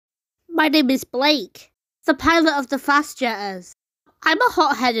My name is Blake, the pilot of the Fast Jetters. I'm a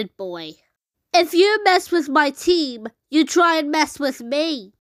hot-headed boy. If you mess with my team, you try and mess with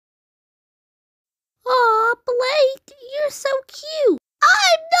me. Aw, Blake, you're so cute.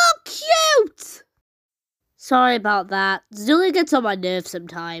 I'm not cute! Sorry about that. Zoe gets on my nerves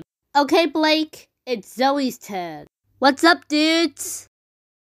sometimes. Okay, Blake, it's Zoe's turn. What's up, dudes?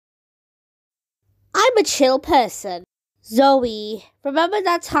 I'm a chill person. Zoe, remember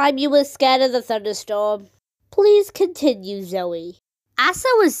that time you were scared of the thunderstorm? Please continue, Zoe. As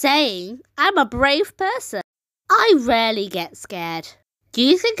I was saying, I'm a brave person. I rarely get scared. Do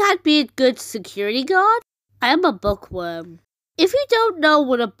you think I'd be a good security guard? I'm a bookworm. If you don't know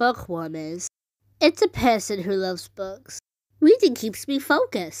what a bookworm is, it's a person who loves books. Reading keeps me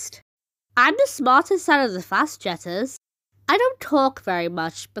focused. I'm the smartest out of the Fast Jetters. I don't talk very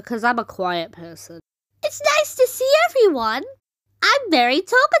much because I'm a quiet person. It's nice to see everyone. I'm very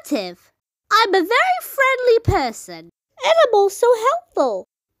talkative. I'm a very friendly person. And I'm also helpful.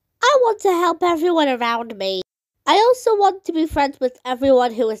 I want to help everyone around me. I also want to be friends with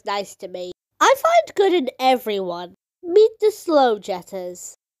everyone who is nice to me. I find good in everyone. Meet the Slow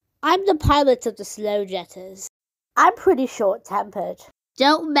Jetters. I'm the pilot of the Slow Jetters. I'm pretty short-tempered.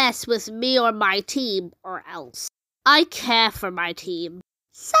 Don't mess with me or my team, or else. I care for my team.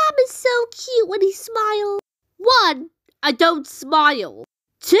 Sam is so cute when he smiles. 1, I don't smile.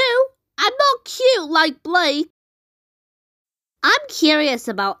 2, I'm not cute like Blake. I'm curious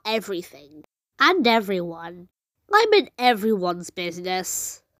about everything and everyone. I'm in everyone's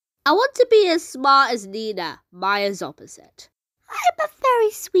business. I want to be as smart as Nina, Maya's opposite. I'm a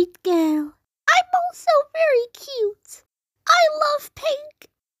very sweet girl. I'm also very cute. I love Pink.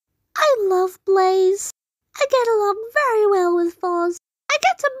 I love Blaze. I get along very well with Foz. I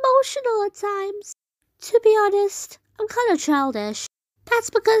get emotional at times. To be honest, I'm kind of childish. That's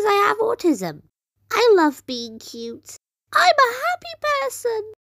because I have autism. I love being cute. I'm a happy person.